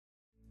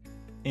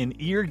An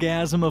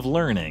eargasm of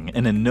learning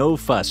and a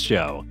no-fuss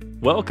show.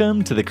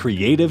 Welcome to the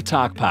Creative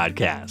Talk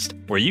Podcast,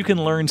 where you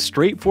can learn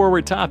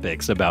straightforward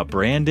topics about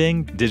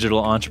branding,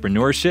 digital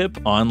entrepreneurship,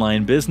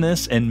 online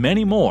business, and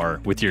many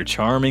more with your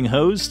charming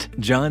host,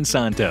 John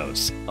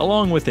Santos,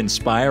 along with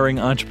inspiring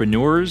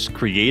entrepreneurs,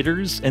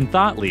 creators, and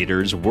thought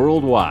leaders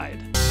worldwide.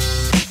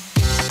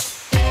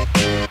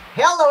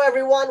 Hello,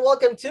 everyone.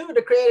 Welcome to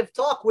the Creative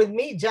Talk with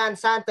me, John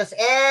Santos,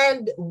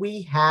 and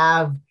we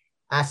have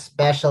a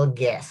special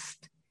guest.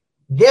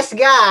 This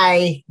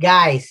guy,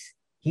 guys,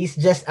 he's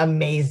just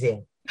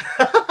amazing.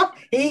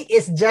 He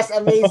is just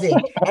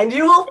amazing. And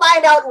you will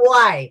find out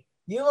why.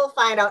 You will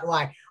find out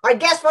why. Our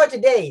guest for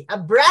today, a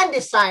brand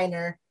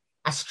designer,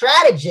 a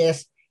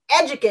strategist,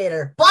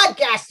 educator,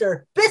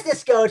 podcaster,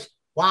 business coach.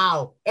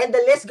 Wow. And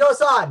the list goes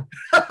on.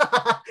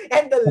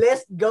 And the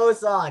list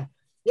goes on.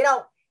 You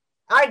know,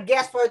 our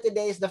guest for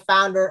today is the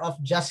founder of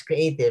Just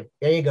Creative.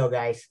 There you go,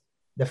 guys.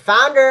 The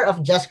founder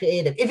of Just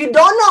Creative. If you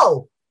don't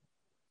know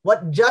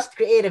what Just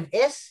Creative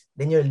is,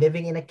 then you're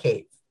living in a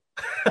cave.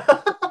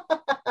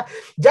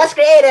 Just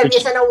Creative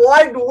is an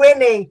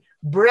award-winning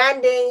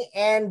branding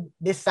and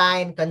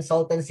design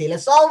consultancy.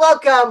 Let's all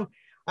welcome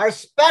our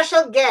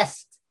special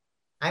guest.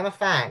 I'm a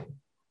fan.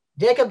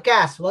 Jacob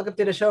Cass, welcome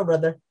to the show,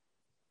 brother.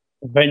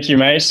 Thank you,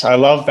 mate. I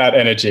love that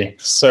energy.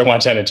 So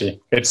much energy.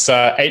 It's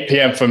 8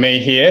 p.m. for me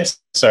here,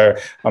 so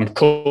I'm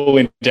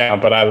cooling down,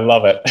 but I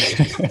love it.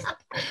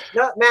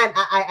 No, man,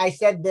 I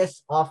said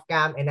this off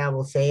cam and I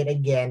will say it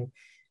again.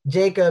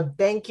 Jacob,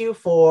 thank you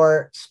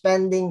for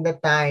spending the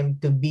time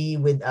to be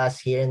with us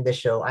here in the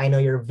show. I know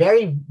you're a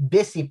very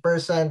busy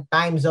person.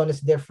 Time zone is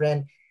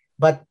different,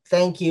 but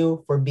thank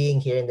you for being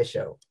here in the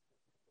show.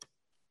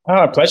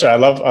 Oh, pleasure. I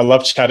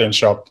love chatting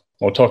shop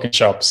or talking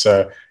shop.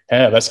 So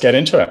yeah, let's get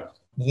into it.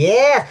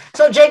 Yeah.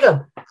 So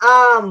Jacob,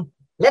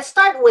 let's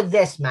start with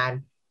this,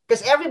 man.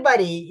 Because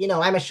everybody, you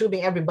know, I'm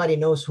assuming everybody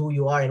knows who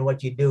you are and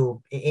what you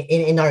do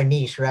in our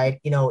niche, right?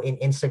 You know, in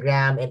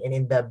Instagram and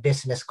in the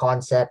business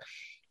concept.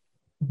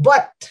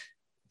 But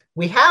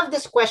we have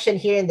this question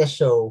here in the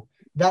show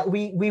that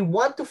we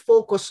want to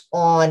focus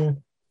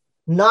on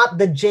not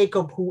the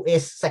Jacob who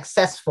is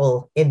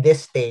successful in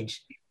this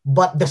stage,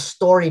 but the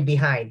story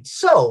behind.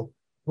 So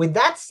with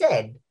that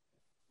said,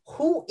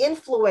 who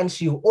influenced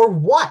you or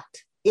what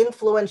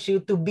influenced you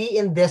to be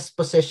in this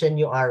position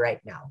you are right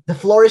now? The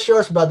floor is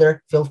yours,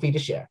 brother. Feel free to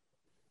share.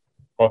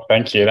 Well,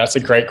 thank you. That's a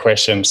great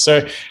question.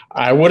 So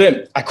I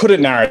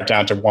couldn't narrow it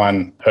down to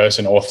one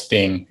person or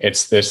thing. You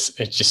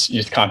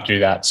just can't do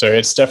that. So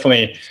it's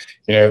definitely,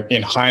 you know,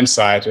 in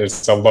hindsight,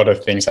 there's a lot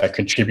of things that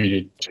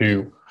contributed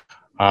to,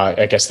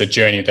 I guess, the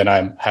journey that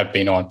I have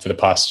been on for the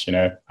past, you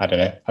know, I don't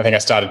know. I think I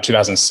started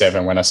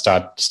 2007 when I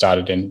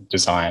started in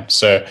design.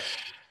 So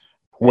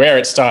where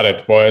it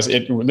started was,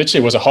 it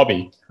literally was a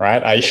hobby,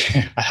 right?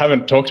 I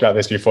haven't talked about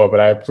this before, but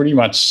I pretty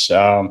much,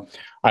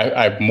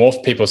 I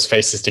morphed people's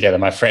faces together,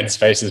 my friends'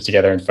 faces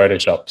together in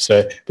Photoshop.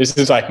 So this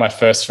is like my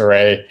first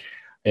foray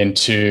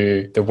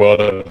into the world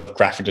of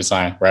graphic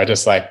design, where I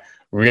just like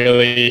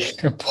really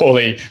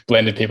poorly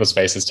blended people's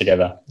faces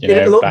together. Did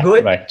it look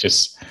good? Like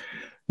just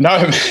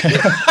no,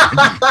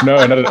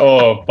 no, not at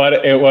all.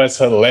 But it was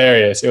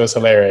hilarious. It was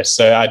hilarious.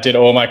 So I did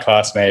all my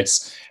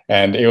classmates,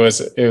 and it was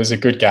a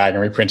good gag,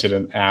 and we printed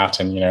it out,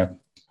 and you know,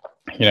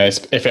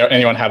 if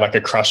anyone had like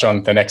a crush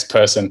on the next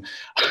person,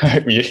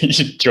 you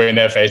join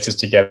their faces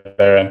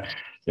together, and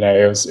you know,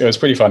 it was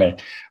pretty funny.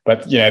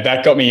 But you know,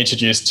 that got me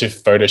introduced to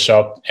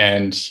Photoshop,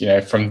 and you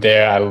know, from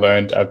there I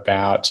learned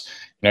about,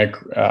 you know,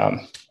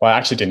 well, I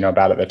actually didn't know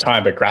about it at the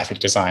time, but graphic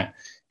design.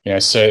 You know,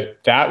 so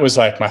that was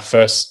like my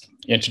first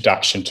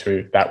introduction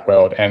to that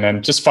world. And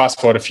then just fast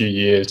forward a few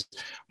years,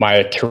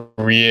 my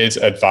careers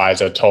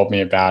advisor told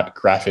me about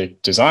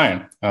graphic design.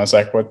 And I was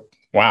like, "What?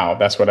 Wow,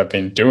 that's what I've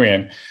been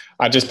doing."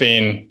 I've just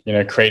been, you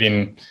know,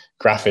 creating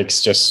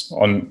graphics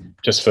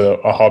just for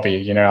a hobby.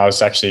 You know, I was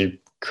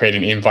actually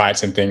creating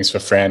invites and things for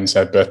friends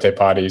at birthday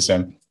parties,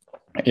 and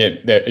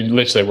it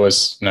literally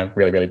was, you know,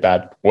 really, really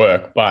bad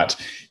work, but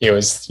it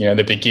was, you know,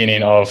 the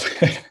beginning of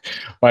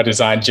my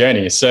design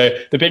journey. So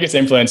the biggest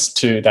influence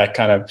to that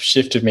kind of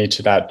shifted me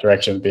to that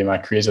direction would be my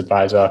careers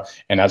advisor.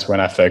 And that's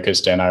when I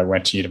focused, and I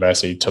went to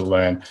university to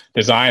learn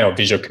design or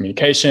visual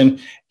communication,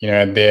 you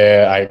know, and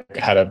there I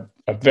had a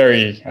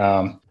very,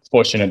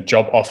 fortunate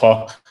job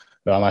offer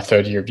on my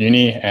third year of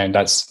uni, and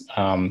that's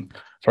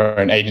for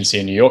an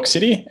agency in New York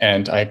City.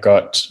 And I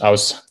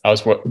was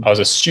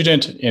a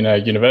student in a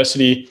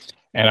university,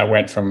 and I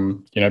went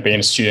from, you know, being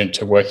a student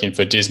to working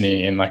for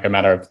Disney in like a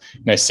matter of,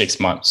 you know, 6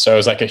 months. So it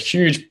was like a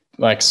huge,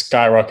 like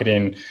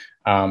skyrocketing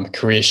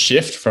career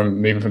shift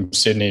from moving from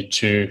Sydney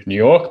to New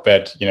York.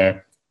 But you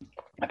know,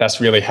 that's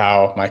really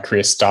how my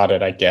career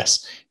started, I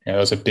guess. You know,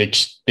 it was a big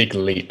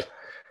leap.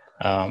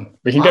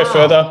 We can go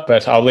further,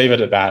 but I'll leave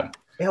it at that.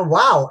 Yeah,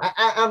 wow.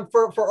 I'm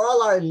for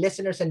all our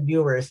listeners and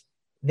viewers,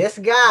 this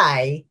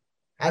guy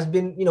has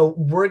been, you know,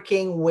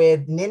 working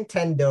with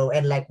Nintendo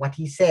and, like what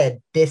he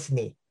said,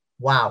 Disney.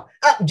 Wow.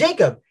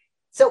 Jacob,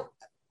 so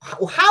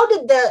how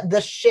did the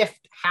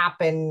shift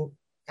happen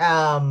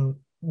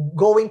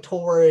going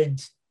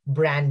towards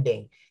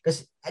branding.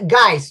 Because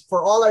guys,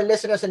 for all our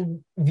listeners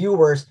and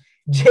viewers,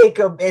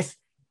 Jacob is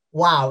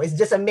wow, it's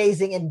just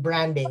amazing in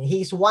branding.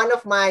 He's one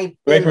of my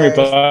Make me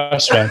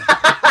pillars. blush, man.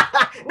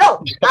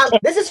 No,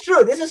 this is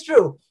true. This is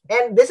true.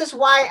 And this is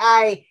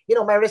why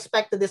my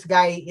respect to this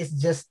guy is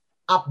just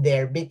up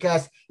there,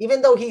 because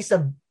even though he's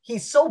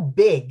so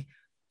big,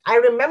 I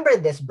remember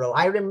this, bro.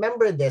 I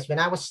remember this when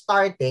I was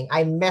starting.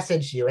 I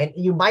messaged you, and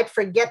you might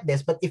forget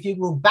this, but if you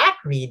will back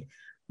read,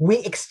 we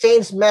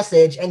exchanged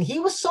message, and he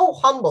was so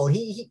humble.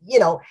 He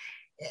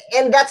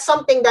and that's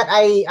something that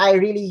I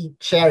really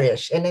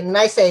cherish. And then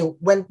I say,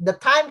 when the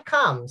time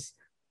comes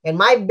and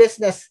my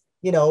business,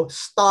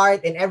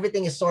 start and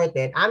everything is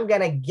sorted, I'm going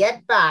to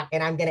get back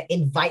and I'm going to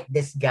invite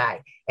this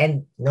guy.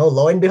 And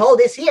lo and behold,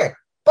 he's here.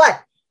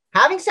 But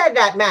having said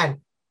that,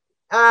 man,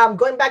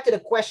 going back to the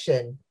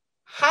question,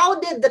 how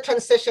did the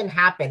transition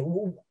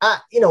happen? Now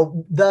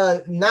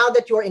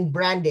that you're in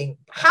branding,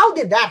 how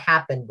did that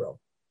happen, bro?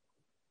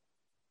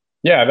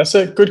 Yeah, that's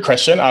a good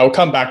question. I'll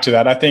come back to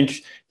that. I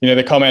think,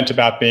 the comment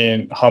about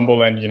being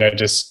humble and,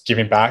 just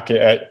giving back.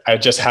 I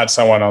just had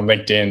someone on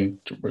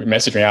LinkedIn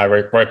message me. I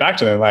wrote back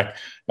to them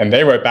and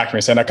they wrote back to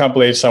me saying, I can't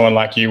believe someone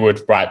like you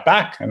would write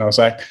back. And I was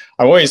like,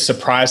 I'm always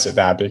surprised at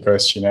that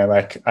because,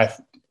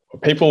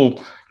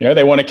 people,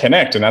 they want to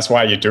connect and that's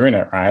why you're doing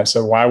it, right?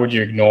 So why would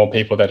you ignore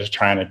people that are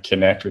trying to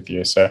connect with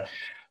you? So,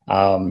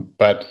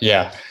 but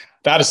yeah,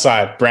 that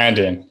aside,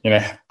 branding,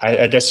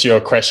 I guess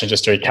your question,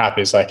 just to recap,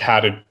 is like,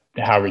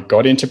 how we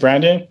got into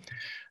branding.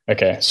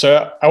 Okay.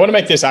 So I want to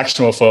make this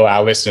actionable for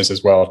our listeners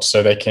as well,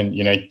 so they can,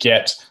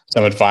 get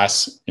some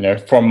advice,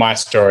 from my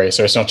story.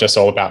 So it's not just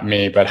all about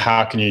me, but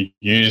how can you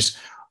use,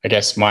 I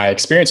guess, my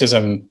experiences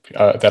and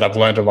that I've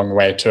learned along the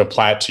way to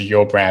apply it to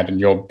your brand and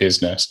your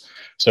business.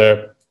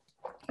 So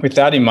with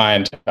that in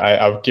mind,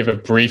 I'll give a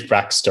brief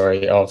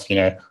backstory of,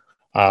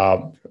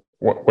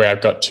 where I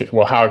got to,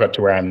 how I got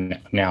to where I'm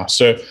now.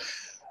 So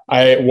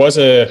I was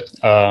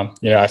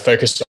I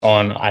focused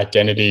on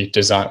identity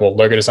design,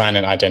 logo design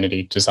and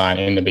identity design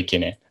in the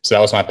beginning. So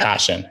that was my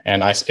passion,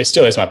 and it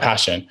still is my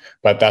passion,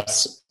 but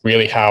that's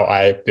really how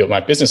I built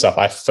my business up.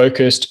 I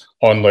focused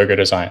on logo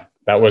design.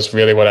 That was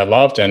really what I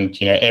loved. And,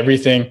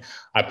 everything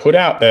I put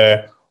out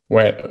there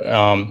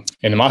in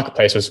the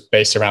marketplace was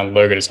based around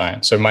logo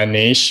design. So my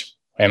niche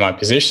and my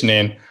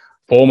positioning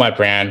for my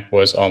brand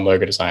was on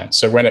logo design.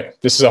 So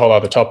this is a whole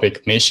other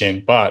topic,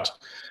 niching, but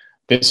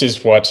this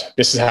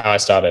is how I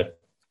started.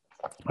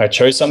 I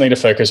chose something to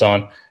focus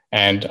on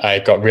and I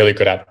got really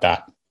good at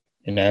that,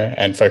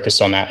 and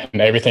focused on that.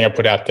 And everything I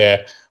put out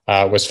there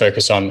was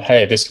focused on,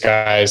 hey, this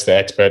guy is the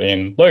expert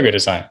in logo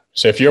design.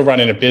 So if you're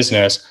running a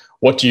business,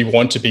 what do you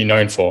want to be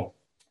known for?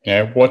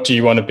 What do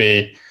you want to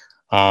be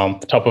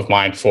top of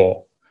mind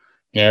for?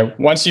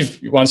 Once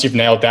you've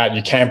nailed that,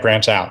 you can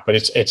branch out, but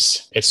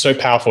it's so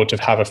powerful to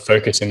have a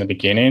focus in the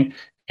beginning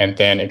and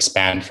then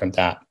expand from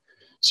that.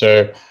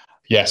 So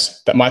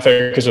yes, that my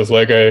focus was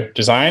logo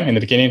design in the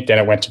beginning. Then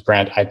I went to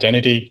brand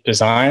identity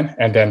design.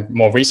 And then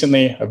more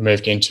recently, I've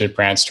moved into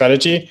brand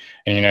strategy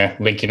and,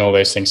 linking all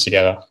those things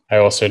together. I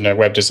also know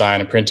web design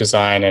and print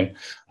design and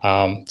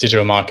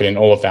digital marketing,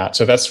 all of that.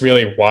 So that's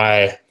really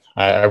why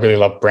I really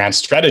love brand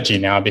strategy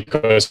now,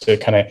 because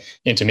it kind of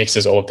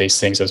intermixes all of these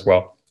things as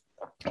well.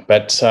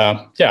 But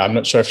I'm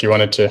not sure if you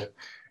wanted to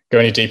go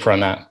any deeper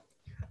on that.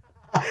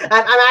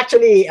 I'm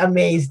actually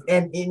amazed,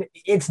 and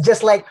it's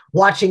just like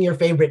watching your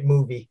favorite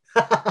movie.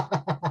 but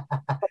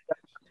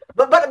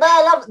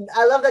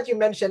I love that you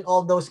mentioned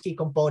all those key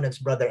components,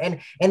 brother,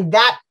 and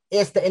that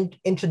is the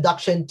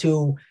introduction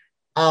to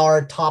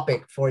our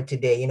topic for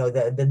today.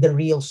 The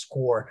real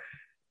score.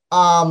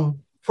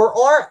 For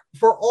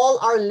all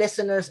our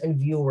listeners and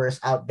viewers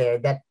out there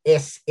that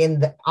is in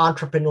the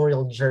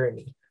entrepreneurial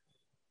journey,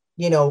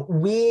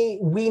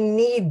 we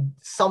need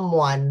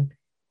someone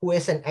who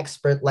is an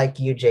expert like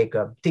you,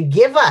 Jacob, to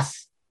give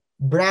us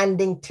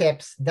branding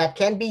tips that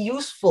can be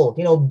useful,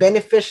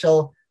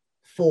 beneficial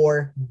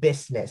for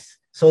business.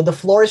 So the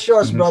floor is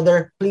yours,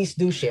 brother. Please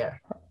do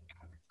share.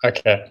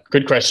 Okay,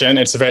 good question.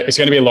 It's going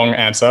to be a long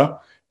answer.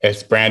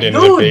 It's branding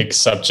is a big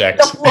subject.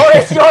 The floor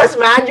is yours,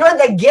 man. You're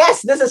the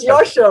guest. This is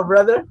your show,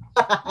 brother.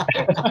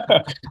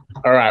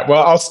 All right.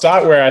 Well, I'll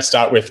start where I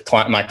start with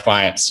my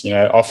clients.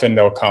 Often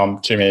they'll come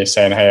to me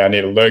saying, hey, I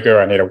need a logo,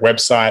 I need a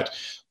website.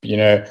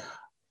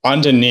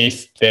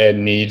 Underneath their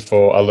need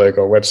for a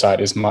logo or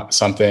website is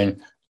something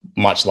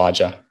much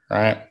larger,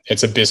 right?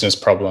 It's a business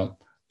problem.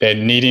 They're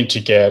needing to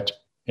get,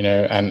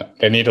 and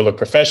they need to look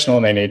professional.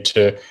 And they need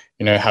to,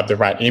 have the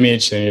right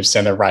image. They need to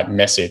send the right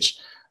message.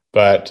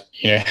 But,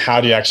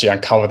 how do you actually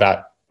uncover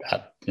that,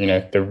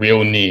 the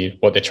real need,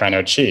 what they're trying to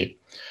achieve?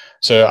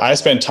 So I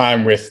spend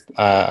time with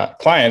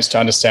clients to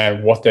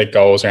understand what their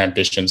goals or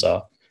ambitions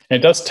are. And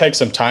it does take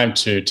some time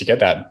to get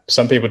that.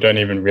 Some people don't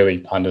even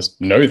really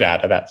know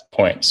that at that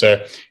point.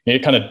 So you need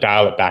to kind of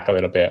dial it back a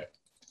little bit.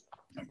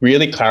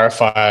 Really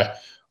clarify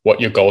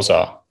what your goals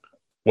are,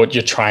 what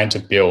you're trying to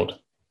build.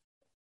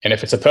 And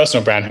if it's a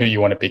personal brand, who you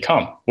want to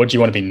become, what do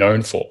you want to be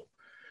known for?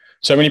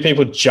 So many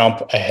people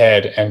jump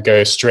ahead and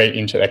go straight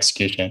into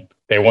execution.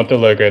 They want the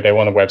logo, they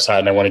want a website,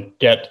 and they want to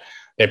get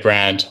their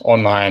brand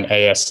online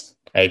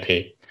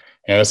ASAP.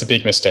 That's a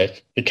big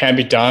mistake. It can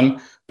be done,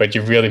 but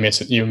you really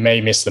miss it. You may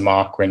miss the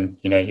mark when,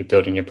 you're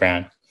building your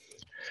brand.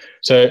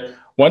 So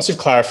once you've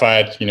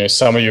clarified,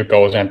 some of your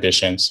goals and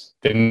ambitions,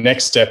 the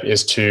next step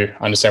is to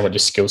understand what your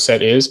skill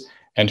set is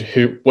and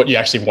what you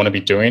actually want to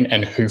be doing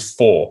and who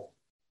for,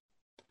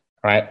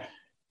 right?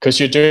 Because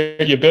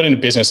you're building a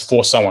business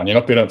for someone. You're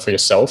not building it for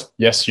yourself.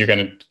 Yes, you're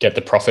going to get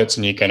the profits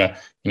and you're going to,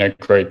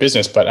 grow your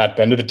business. But at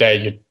the end of the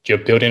day, you're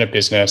building a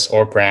business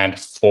or a brand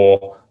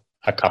for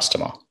a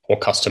customer or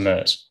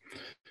customers.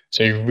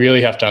 So you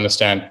really have to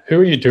understand, who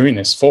are you doing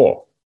this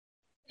for?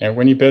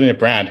 When you're building a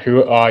brand,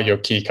 who are your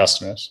key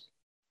customers?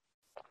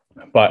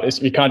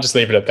 But you can't just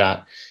leave it at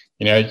that.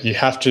 You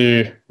have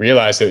to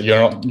realize that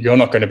you're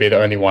not going to be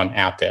the only one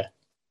out there.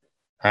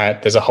 All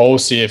right. There's a whole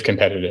sea of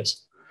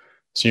competitors.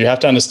 So you have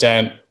to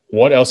understand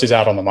what else is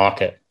out on the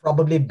market.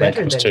 Probably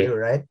better than you,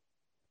 right?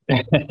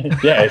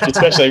 Yeah,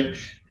 especially,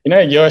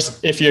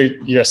 if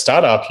you're a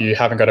startup, you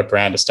haven't got a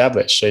brand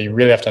established. So you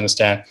really have to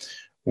understand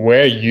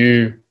where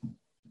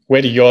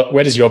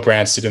does your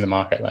brand sit in the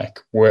market? Like,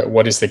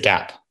 what is the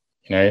gap?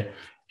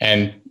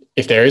 And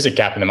if there is a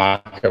gap in the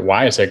market,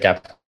 why is there a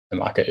gap in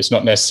the market? It's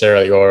not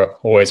necessarily or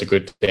always a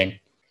good thing.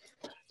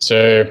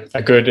 So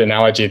a good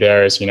analogy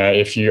there is,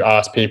 if you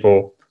ask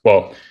people,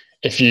 well,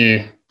 if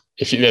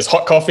there's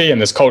hot coffee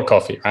and there's cold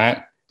coffee,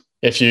 right?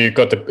 If you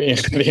got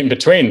the in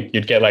between,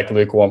 you'd get like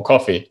lukewarm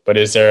coffee. But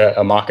is there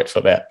a market for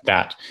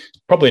that?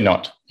 Probably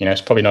not. It's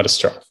probably not as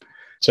strong.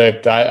 So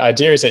the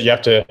idea is that you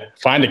have to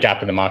find a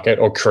gap in the market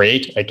or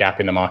create a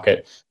gap in the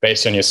market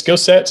based on your skill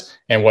sets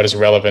and what is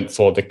relevant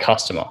for the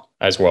customer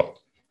as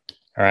well.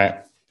 All right.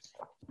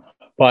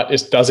 But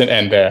it doesn't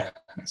end there.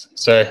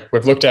 So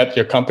we've looked at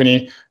your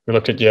company, we've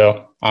looked at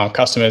your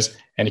customers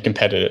and your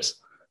competitors.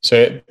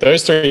 So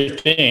those three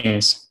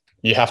things,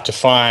 you have to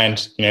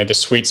find, the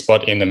sweet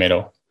spot in the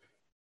middle.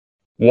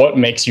 What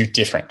makes you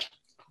different?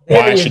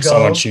 Why should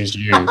someone choose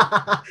you?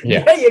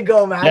 Yeah. There you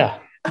go, man. Yeah.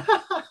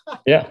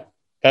 Yeah.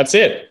 That's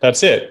it.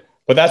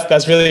 But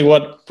that's really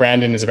what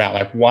branding is about.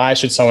 Like, why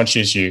should someone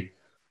choose you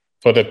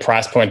for the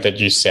price point that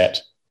you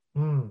set?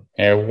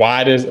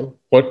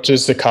 What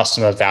does the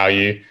customer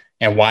value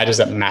and why does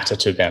it matter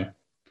to them?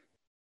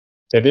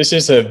 So this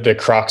is the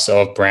crux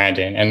of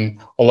branding.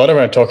 And a lot of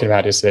what I'm talking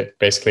about is that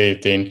basically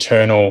the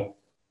internal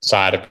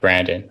side of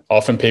branding.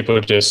 Often people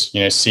just,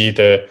 see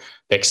the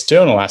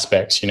external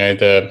aspects,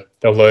 the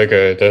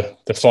logo,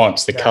 the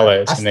fonts, the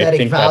colors, and they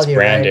think value, that's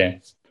branding.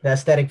 Right? The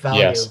aesthetic value.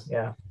 Yes.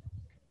 Yeah.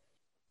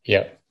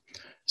 Yeah.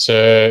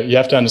 So you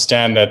have to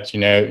understand that,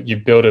 you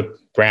build a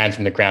brand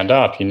from the ground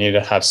up, you need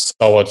to have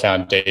solid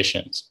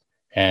foundations.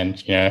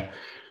 And,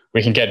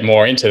 we can get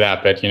more into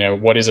that, but,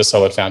 what is a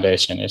solid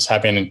foundation? It's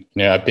having,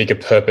 a bigger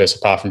purpose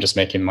apart from just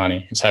making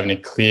money. It's having a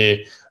clear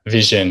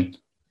vision.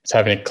 It's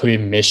having a clear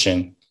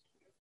mission.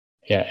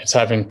 Yeah. It's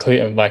having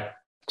clear,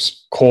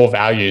 core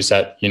values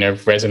that,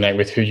 resonate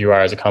with who you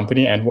are as a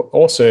company and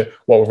also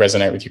what will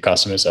resonate with your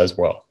customers as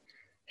well.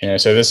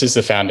 So this is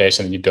the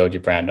foundation that you build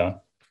your brand on.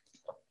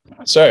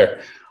 So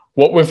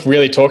what we've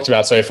really talked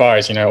about so far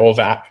is, all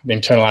the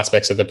internal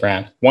aspects of the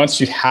brand. Once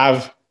you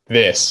have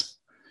this,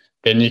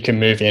 then you can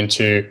move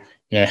into,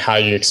 how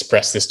you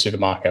express this to the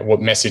market.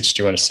 What message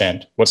do you want to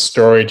send? What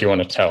story do you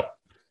want to tell?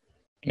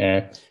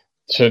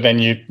 So then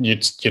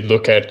you'd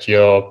look at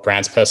your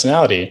brand's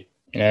personality.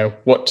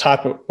 What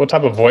type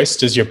of voice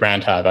does your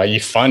brand have? Are you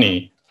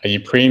funny? Are you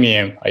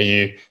premium? Are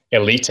you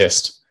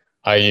elitist?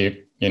 Are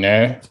you,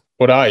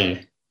 what are you?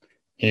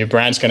 Your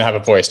brand's going to have a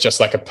voice just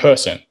like a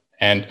person.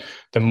 And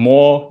the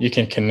more you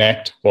can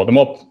connect, well, the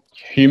more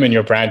human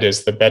your brand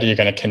is, the better you're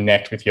going to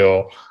connect with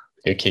your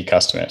key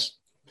customers.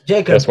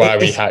 Jacob, that's why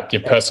we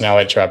give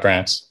personality to our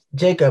brands.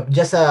 Jacob,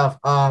 just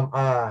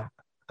I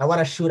want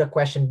to shoot a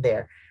question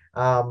there.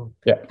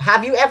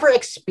 Have you ever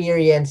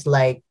experienced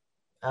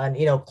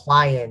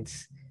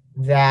clients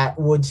that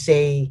would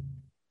say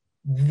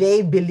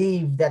they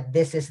believe that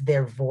this is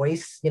their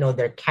voice,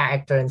 their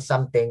character in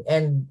something,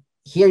 and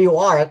here you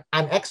are,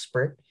 an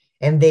expert,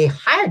 and they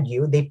hired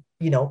you,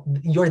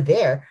 you're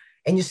there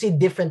and you see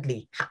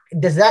differently.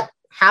 Does that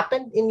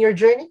happen in your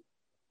journey?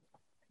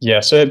 Yeah.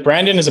 So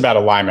branding is about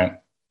alignment,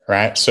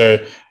 right?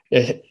 So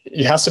it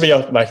has to be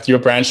your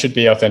brand should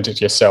be authentic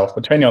to yourself,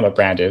 depending on what the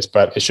brand is,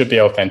 but it should be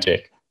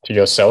authentic to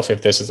yourself.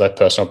 If this is a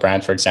personal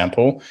brand, for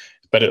example,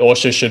 but it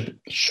also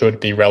should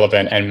be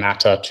relevant and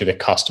matter to the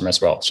customer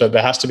as well. So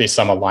there has to be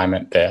some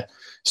alignment there.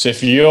 So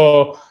if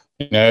you're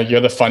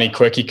the funny,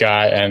 quirky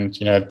guy and,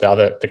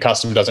 the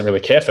customer doesn't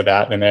really care for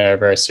that and they're a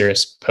very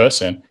serious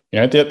person,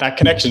 that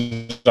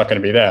connection is not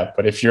going to be there.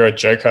 But if you're a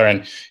joker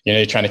and,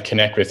 you're trying to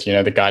connect with,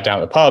 the guy down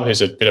at the pub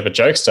who's a bit of a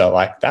jokester,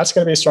 that's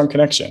going to be a strong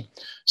connection.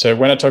 So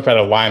when I talk about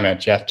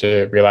alignment, you have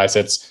to realize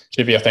it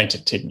should be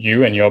authentic to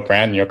you and your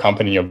brand and your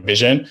company, your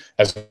vision,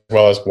 as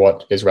well as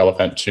what is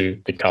relevant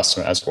to the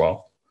customer as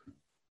well.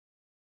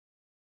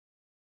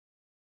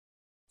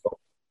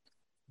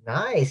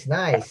 Nice.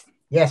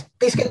 Yes,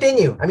 please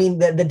continue. I mean,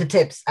 the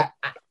tips.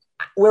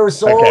 We're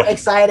so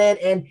excited,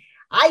 and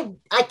I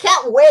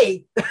can't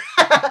wait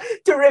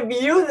to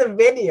review the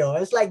video.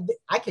 It's like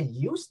I can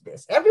use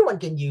this. Everyone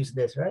can use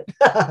this, right?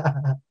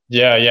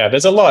 Yeah.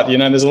 There's a lot,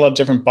 there's a lot of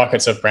different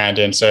buckets of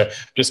branding. So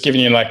just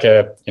giving you like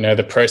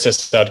the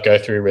process that I'd go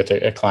through with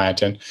a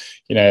client. And,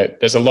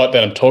 there's a lot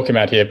that I'm talking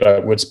about here,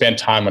 but would spend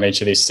time on each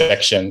of these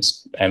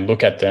sections and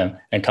look at them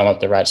and come up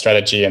with the right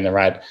strategy and the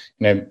right,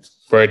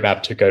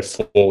 roadmap to go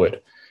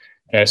forward.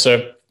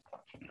 So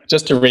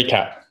just to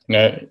recap,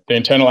 the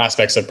internal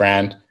aspects of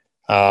brand,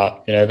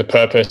 the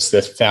purpose,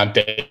 the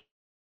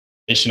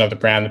foundation of the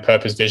brand, the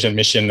purpose, vision,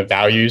 mission, the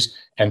values,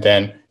 and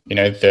then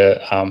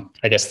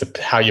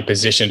how you're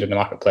positioned in the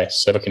marketplace.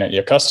 So looking at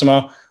your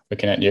customer,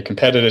 looking at your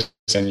competitors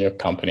and your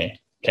company.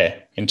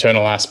 Okay,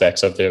 internal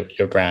aspects of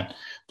your brand.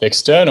 The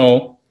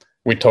external,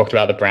 we talked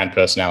about the brand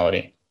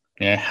personality.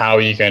 How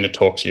are you going to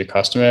talk to your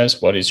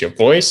customers? What is your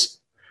voice?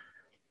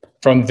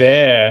 From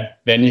there,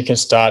 then you can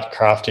start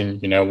crafting,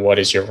 what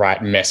is your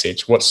right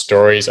message? What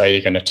stories are you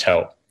going to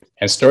tell?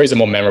 And stories are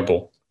more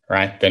memorable,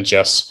 right, than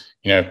just,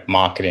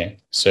 marketing.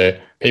 So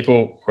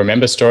people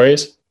remember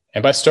stories.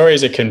 And by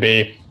stories, it can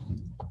be,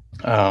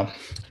 to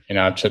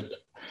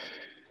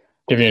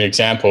give you an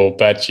example,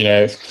 but,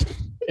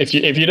 if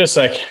you just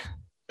like,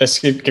 let's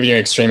give you an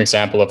extreme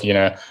example of,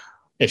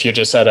 if you're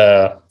just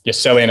you're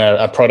selling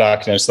a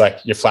product and it's like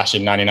you're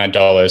flashing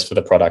 $99 for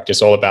the product.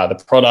 It's all about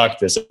the product.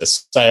 There's a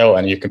sale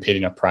and you're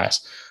competing on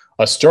price.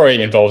 A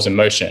story involves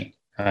emotion,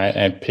 right?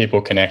 And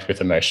people connect with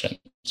emotions.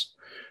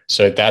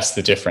 So that's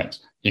the difference.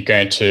 You're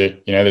going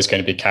to, there's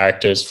going to be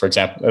characters. For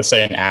example, let's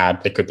say an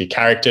ad, there could be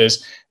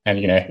characters and,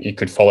 you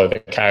could follow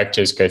the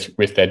characters, go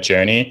with their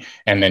journey.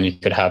 And then you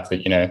could have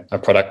a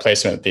product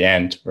placement at the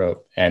end.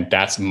 And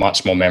that's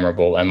much more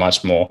memorable and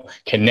much more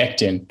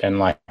connecting than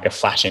like a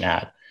flashing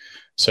ad.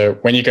 So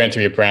when you're going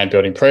through your brand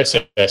building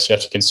process, you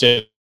have to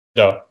consider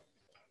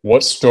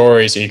what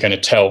stories are you going to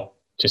tell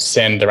to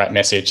send the right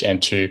message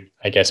and to,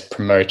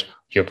 promote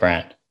your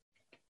brand.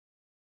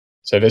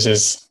 So this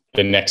is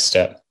the next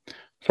step.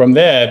 From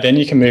there, then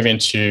you can move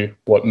into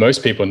what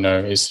most people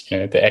know is,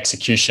 the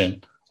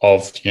execution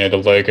of, the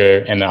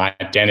logo and the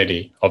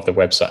identity of the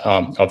website,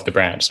 of the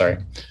brand, sorry.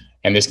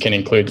 And this can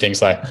include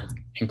things like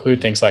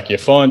your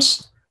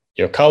fonts,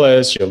 your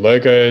colors, your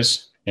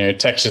logos,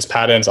 textures,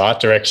 patterns, art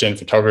direction,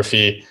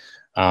 photography.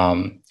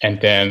 And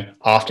then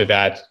after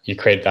that, you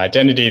create the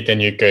identity, then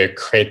you go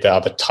create the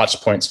other touch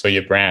points for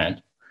your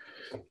brand.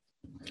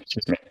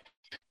 Excuse me.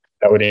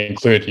 That would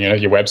include,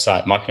 your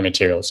website, marketing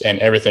materials, and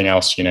everything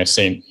else, you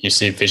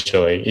see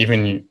visually,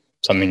 even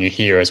something you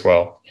hear as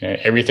well.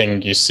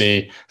 Everything you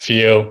see,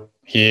 feel,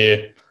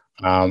 hear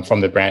from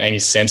the brand, any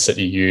sense that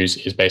you use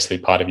is basically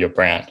part of your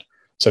brand.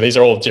 So these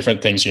are all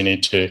different things you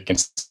need to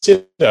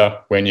consider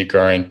when you're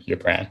growing your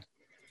brand.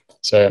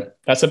 So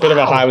that's a bit of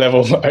a high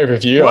level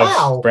overview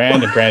of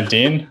brand and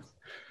branding.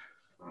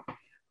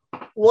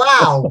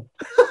 Wow.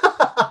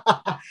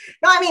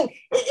 No, I mean,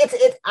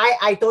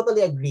 I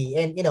totally agree.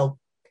 And,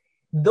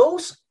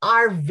 those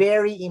are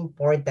very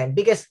important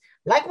because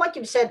like what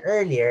you said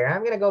earlier, I'm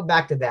going to go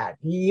back to that.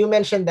 You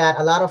mentioned that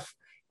a lot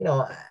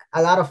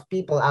of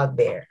people out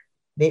there,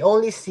 they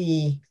only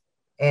see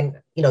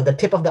the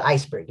tip of the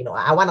iceberg.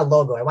 I want a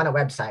logo, I want a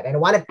website, and I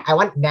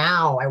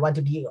want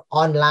to be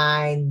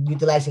online,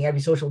 utilizing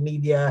every social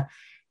media,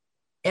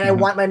 and I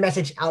want my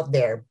message out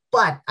there.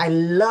 But I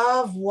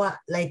love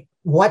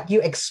what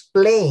you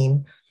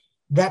explained,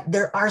 that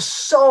there are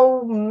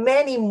so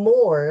many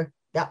more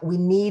that we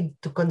need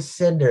to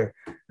consider,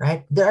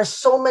 right? There are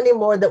so many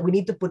more that we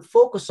need to put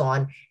focus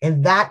on,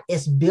 and that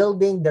is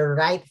building the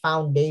right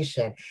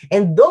foundation.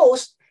 And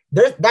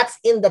that's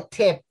in the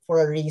tip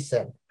for a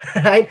reason,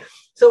 right?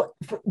 So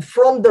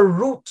from the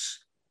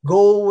roots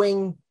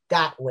going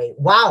that way.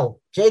 Wow,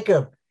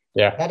 Jacob.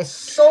 Yeah. That is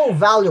so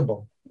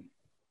valuable.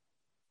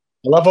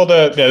 I love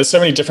there's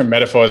so many different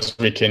metaphors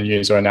we can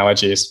use or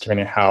analogies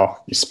depending on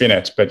how you spin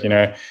it. But,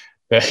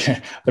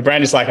 the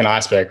brand is like an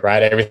iceberg,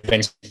 right?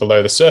 Everything's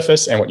below the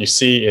surface. And what you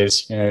see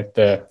is,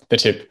 the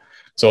tip.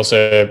 It's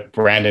also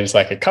branding is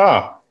like a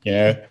car,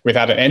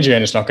 without an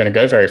engine, it's not going to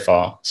go very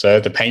far. So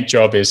the paint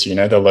job is,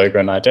 the logo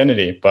and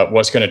identity. But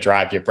what's going to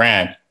drive your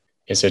brand?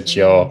 Is it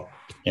your,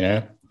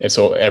 it's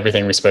all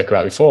everything we spoke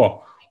about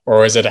before?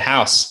 Or is it a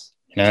house?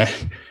 You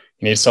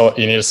need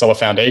a solid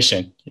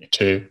foundation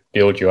to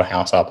build your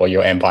house up or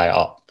your empire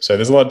up. So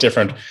there's a lot of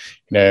different,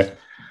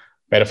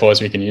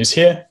 metaphors we can use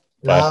here.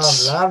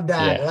 Love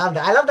that. Yeah. Love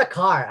that. I love the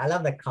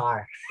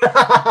car.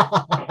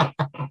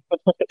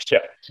 Yeah.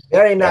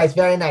 Very nice.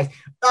 Very nice.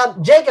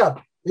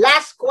 Jacob,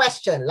 last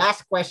question.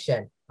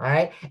 All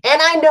right. And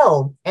I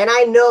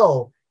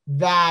know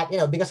that,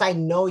 because I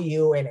know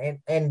you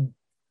and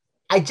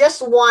I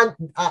just want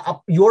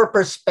your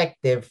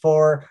perspective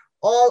for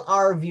all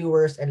our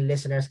viewers and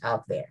listeners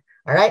out there.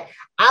 All right.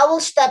 I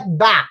will step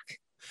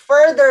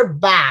further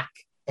back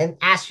and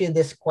ask you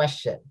this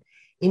question.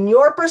 In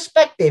your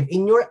perspective,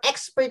 in your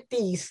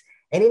expertise,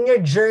 and in your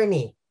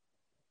journey,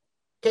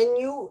 can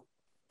you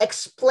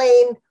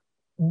explain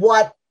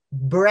what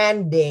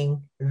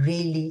branding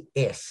really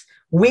is?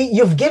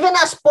 You've given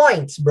us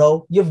points,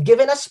 bro. You've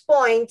given us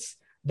points,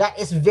 that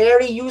is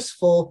very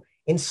useful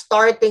in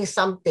starting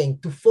something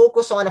to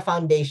focus on a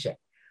foundation.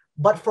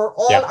 But for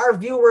all our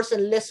viewers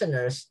and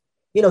listeners,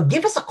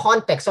 give us a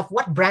context of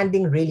what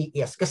branding really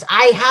is. Because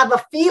I have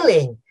a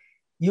feeling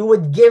you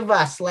would give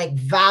us like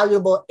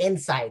valuable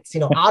insights,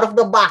 out of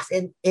the box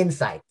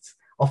insights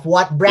of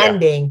what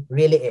branding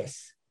really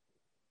is.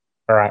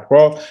 All right.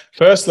 Well,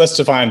 first, let's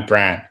define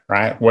brand,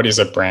 right? What is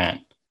a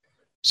brand?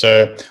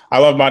 So I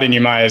love Marty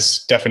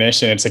Neumeier's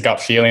definition. It's a gut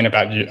feeling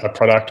about a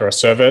product or a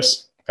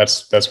service.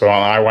 That's what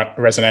I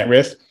resonate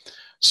with.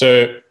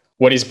 So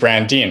what is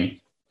branding?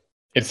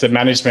 It's the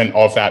management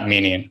of that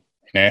meaning.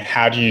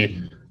 How do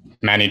you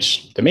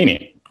manage the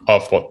meaning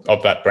of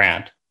that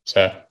brand?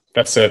 So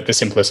that's the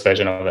simplest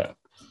version of it.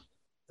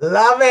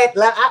 Love it.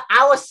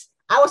 I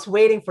was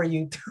waiting for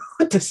you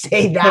to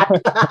say that.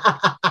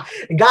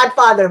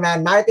 Godfather,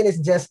 man, Martin is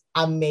just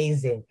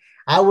amazing.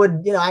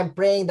 I'm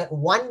praying that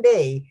one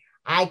day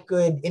I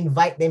could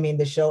invite them in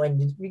the show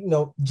and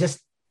just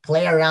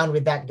play around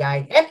with that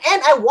guy. And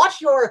I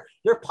watched your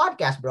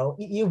podcast, bro.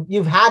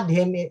 You've had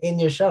him in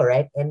your show,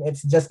 right? And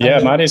it's just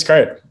amazing. Marty's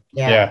great.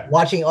 Yeah,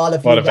 watching all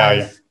of you guys.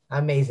 Value.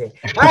 Amazing.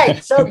 All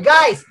right, so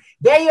guys,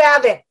 there you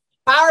have it.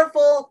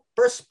 Powerful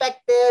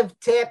perspective,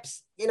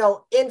 tips,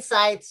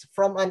 insights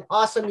from an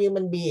awesome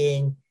human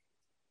being,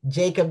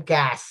 Jacob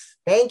Cass.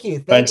 Thank you.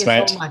 Thanks,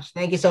 mate. So much.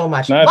 Thank you so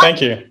much. No,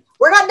 thank you.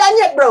 We're not done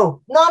yet,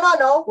 bro.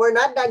 No. We're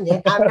not done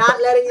yet. I'm not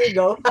letting you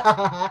go.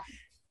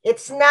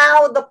 It's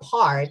now the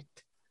part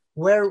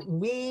where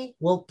we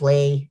will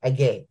play a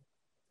game.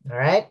 All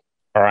right?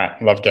 All right.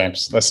 Love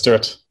games. Let's do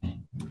it.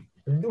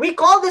 We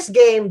call this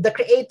game the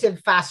Creative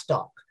Fast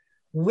Talk.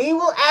 We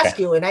will ask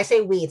you, and I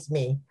say we, it's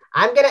me.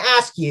 I'm going to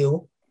ask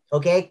you,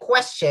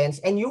 questions,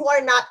 and you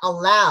are not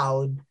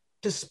allowed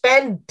to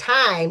spend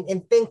time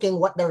in thinking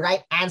what the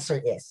right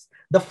answer is.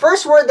 The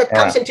first word that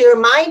comes into your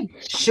mind,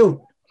 shoot.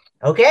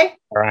 Okay?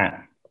 All right.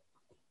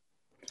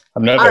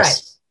 I'm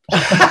nervous. All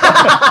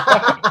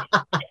right.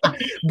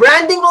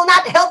 Branding will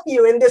not help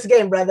you in this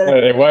game, brother.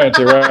 It won't.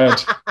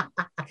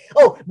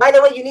 Oh, by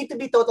the way, you need to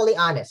be totally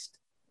honest.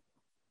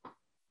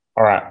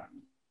 All right.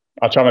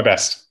 I'll try my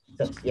best.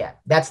 So,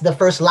 that's the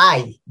first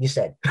lie you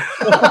said. All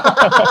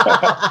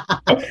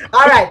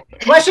right.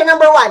 Question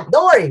number 1.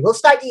 Don't worry. We'll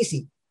start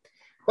easy.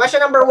 Question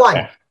number 1.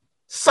 Okay.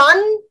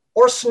 Sun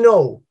or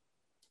snow?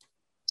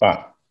 Sun.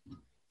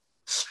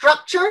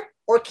 Structure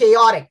or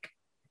chaotic?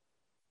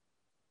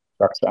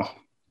 Structure.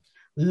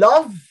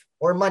 Love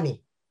or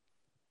money?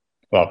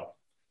 Love.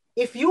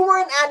 If you were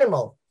an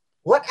animal,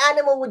 what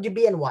animal would you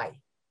be and why?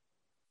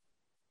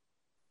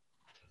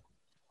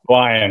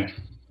 Lion.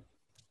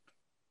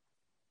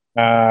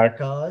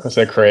 Because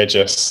they're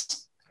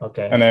courageous.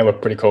 Okay. And they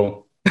look pretty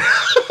cool.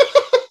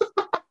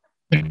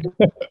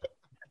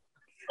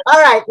 All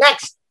right,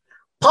 next.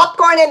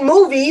 Popcorn and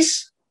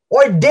movies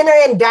or dinner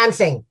and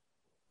dancing?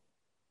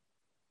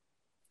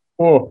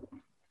 Oh,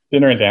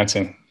 dinner and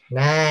dancing.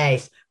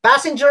 Nice.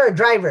 Passenger or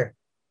driver?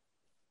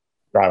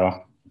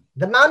 Driver.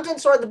 The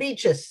mountains or the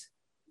beaches?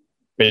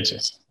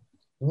 Beaches.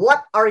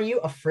 What are you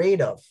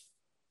afraid of?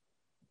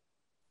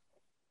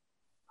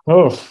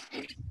 Oh,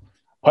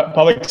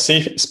 public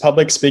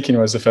speaking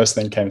was the first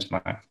thing that came to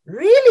mind.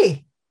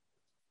 Really?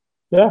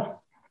 Yeah.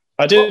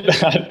 I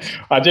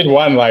did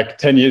one like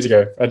 10 years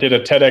ago. I did a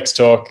TEDx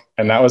talk,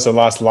 and that was the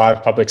last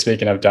live public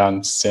speaking I've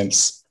done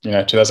since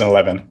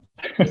 2011.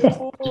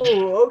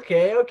 Oh,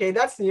 okay.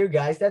 That's new,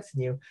 guys. That's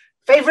new.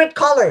 Favorite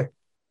color?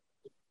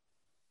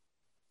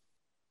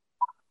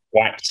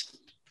 White.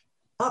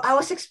 Oh, I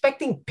was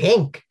expecting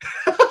pink.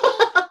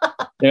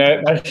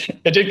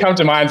 It did come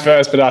to mind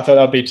first, but I thought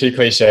that'd be too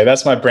cliche.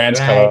 That's my brand's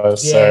color.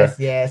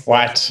 Yes.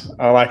 White.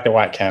 I like the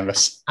white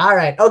canvas. All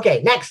right.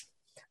 Okay. Next,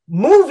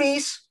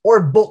 movies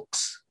or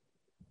books?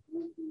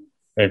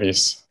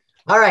 Movies.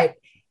 All right.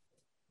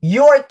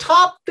 Your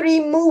top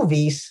 3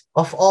 movies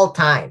of all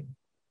time.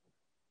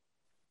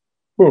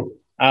 Ooh.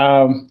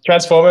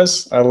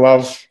 Transformers. I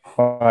love.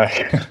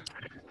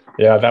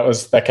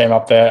 That came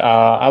up there.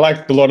 I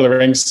like the Lord of the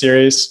Rings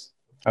series.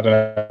 I don't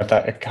know if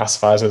that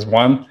classifies as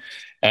one.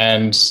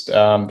 And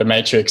The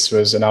Matrix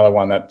was another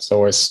one that's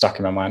always stuck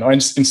in my mind. Or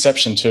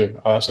Inception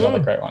too. Oh, that's another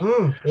great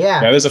one.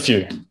 Yeah, there's a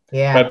few.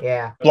 But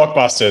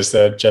blockbusters,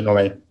 they're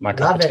generally my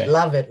cup of tea.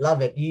 Love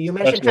it. You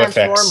mentioned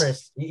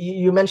Transformers.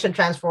 You mentioned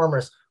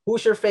Transformers.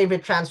 Who's your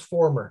favorite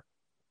Transformer?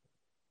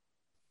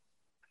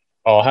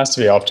 Oh, it has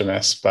to be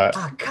Optimus, but...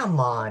 Oh, come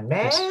on,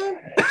 man.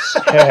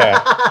 Yeah.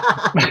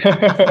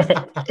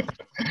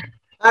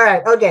 All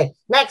right, okay.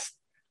 Next,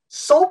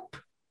 soap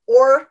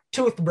or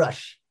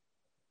toothbrush?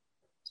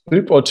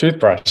 Soup or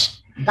toothbrush?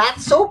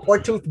 Bath soap or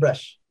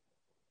toothbrush?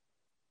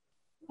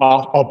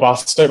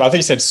 Bath soap. I think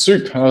you said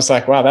soup. I was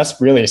like, wow, that's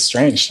really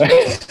strange.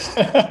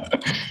 A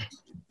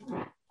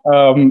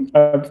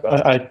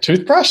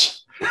toothbrush?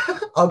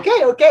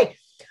 Okay.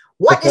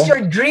 What is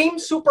your dream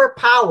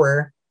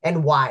superpower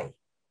and why?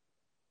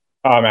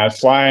 Oh man,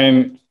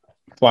 flying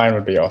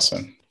would be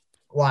awesome.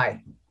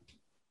 Why?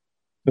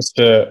 Just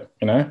to,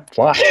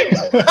 fly.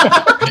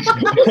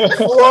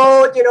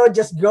 Float,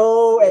 just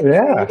go and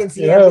you can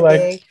see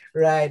everything.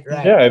 Right.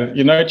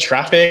 Yeah,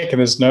 traffic, and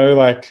there's no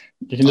like,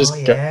 you can just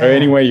go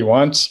anywhere you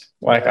want.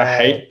 Like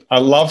I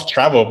love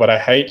travel, but I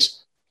hate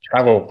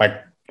travel, like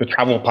the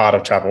travel part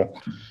of travel.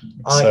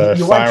 So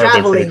you want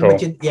traveling, cool.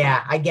 But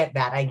I get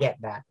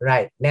that.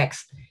 Right.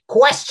 Next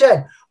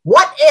question.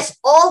 What is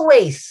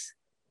always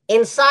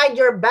inside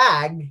your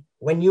bag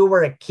when you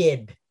were a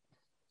kid?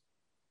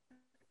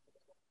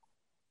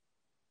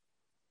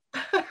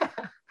 I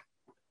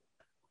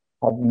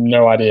have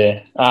no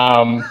idea.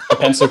 A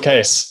pencil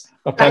case.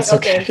 A pencil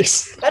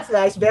case. That's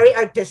nice. Very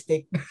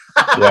artistic.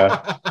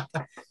 Yeah.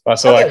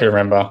 That's all I can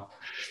remember.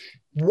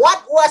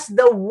 What was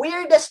the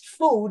weirdest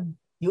food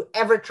you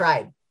ever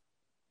tried?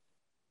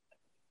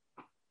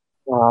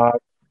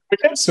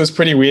 Crickets was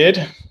pretty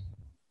weird.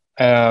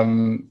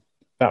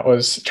 That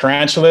was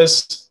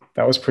tarantulas.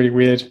 That was pretty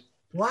weird.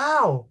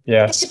 Wow.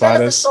 Yeah, spiders.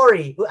 Tell us the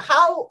story.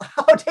 How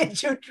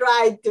did you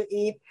try to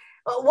eat?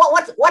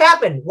 What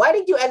happened? Why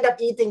did you end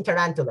up eating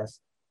tarantulas?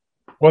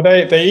 Well,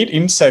 they eat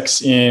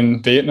insects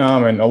in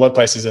Vietnam and a lot of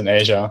places in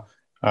Asia.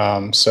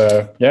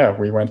 So yeah,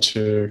 we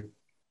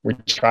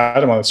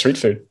tried them on the street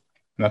food.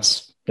 And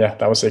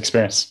that was the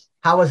experience.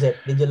 How was it?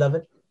 Did you love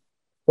it?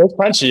 It was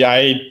crunchy.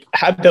 I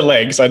had the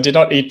legs. I did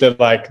not eat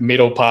the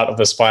middle part of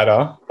the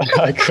spider.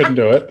 I couldn't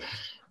do it.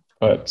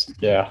 But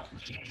yeah.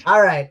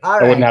 All right.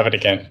 I wouldn't have it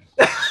again.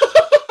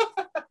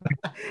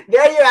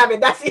 There you have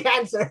it. That's the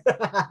answer.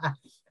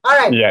 All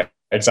right. Yeah,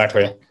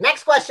 exactly.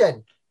 Next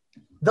question.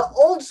 The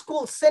old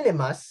school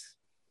cinemas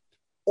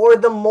or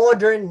the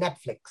modern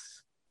Netflix?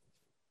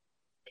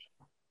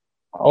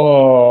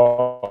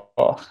 Oh,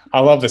 I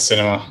love the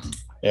cinema.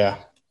 Yeah.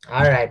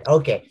 All right.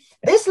 Okay.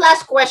 This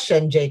last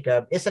question,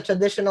 Jacob, is a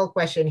traditional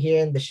question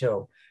here in the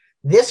show.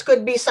 This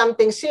could be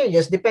something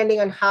serious depending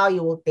on how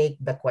you will take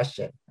the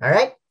question. All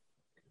right.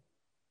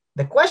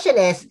 The question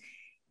is,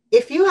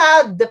 if you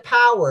have the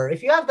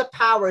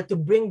power to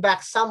bring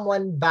back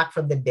someone back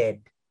from the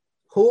dead,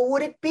 who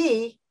would it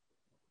be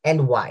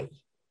and why?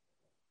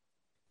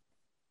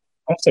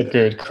 That's a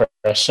good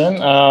question.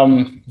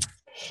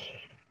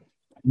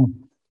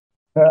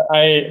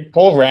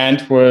 Paul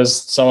Rand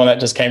was someone that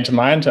just came to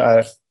mind.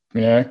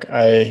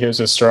 He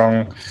was a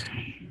strong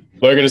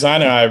logo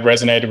designer. I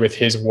resonated with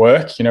his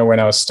work, when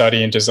I was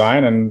studying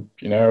design, and,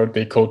 it would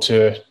be cool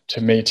to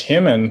meet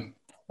him. And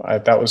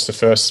that was the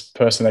first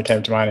person that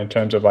came to mind in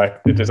terms of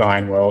like the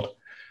design world.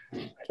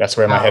 That's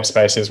where my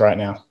headspace is right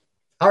now.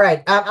 All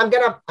right. I'm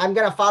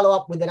gonna follow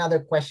up with another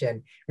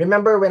question.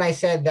 Remember when I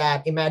said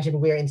that,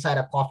 imagine we're inside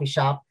a coffee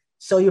shop.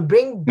 So you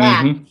bring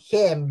back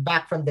him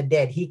back from the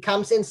dead. He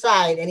comes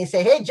inside and he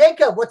say, "Hey,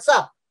 Jacob, what's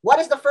up?" What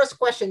is the first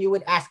question you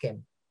would ask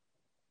him?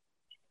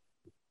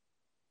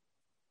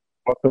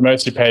 What's the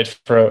most you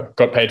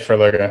got paid for a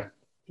logo?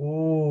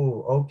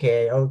 Ooh,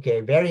 okay.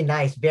 Very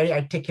nice. Very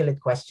articulate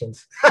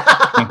questions.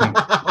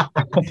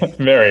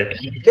 Very.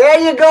 There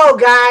you go,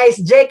 guys.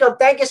 Jacob,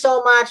 thank you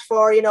so much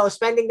for,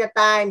 spending the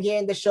time here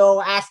in the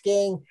show,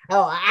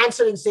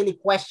 answering silly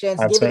questions,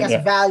 giving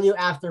us value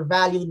after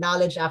value,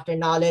 knowledge after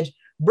knowledge.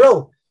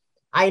 Bro,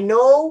 I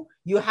know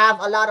you have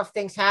a lot of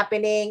things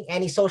happening,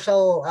 any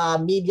social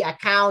media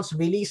accounts,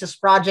 releases,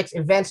 projects,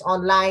 events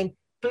online.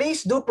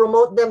 Please do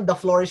promote them. The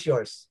floor is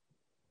yours.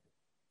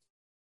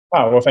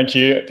 Oh, well, thank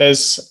you.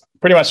 There's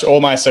pretty much all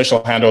my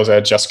social handles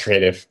are Just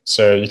Creative.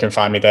 So you can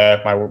find me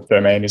there. My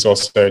domain is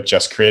also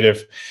Just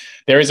Creative.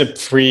 There is a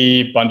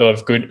free bundle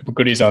of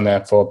goodies on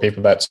there for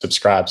people that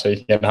subscribe. So you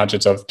can get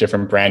hundreds of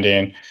different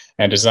branding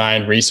and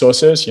design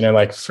resources,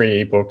 like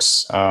free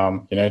ebooks,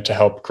 to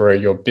help grow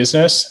your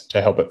business, to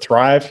help it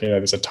thrive.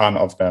 There's a ton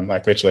of them,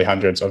 like literally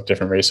hundreds of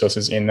different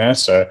resources in there.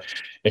 So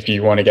if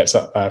you want to get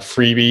a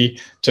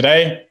freebie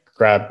today,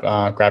 grab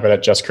it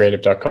at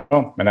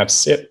justcreative.com, and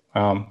that's it.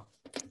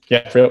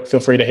 Feel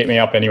free to hit me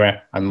up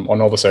anywhere. I'm on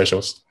all the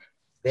socials.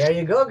 There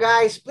you go,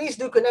 guys. Please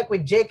do connect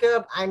with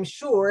Jacob. I'm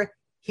sure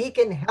he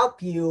can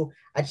help you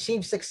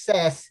achieve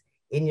success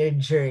in your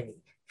journey.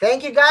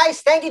 Thank you,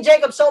 guys. Thank you,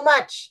 Jacob, so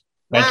much.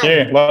 Thank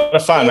you. A lot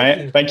of fun,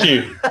 mate. Thank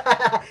you.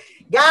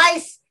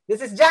 Guys,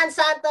 this is John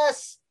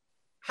Santos.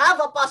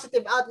 Have a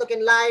positive outlook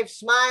in life.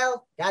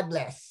 Smile. God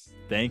bless.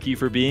 Thank you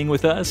for being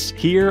with us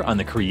here on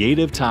the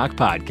Creative Talk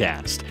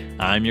Podcast.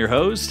 I'm your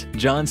host,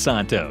 John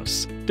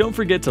Santos. Don't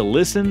forget to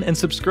listen and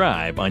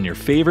subscribe on your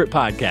favorite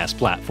podcast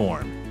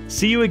platform.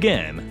 See you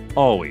again,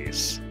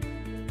 always.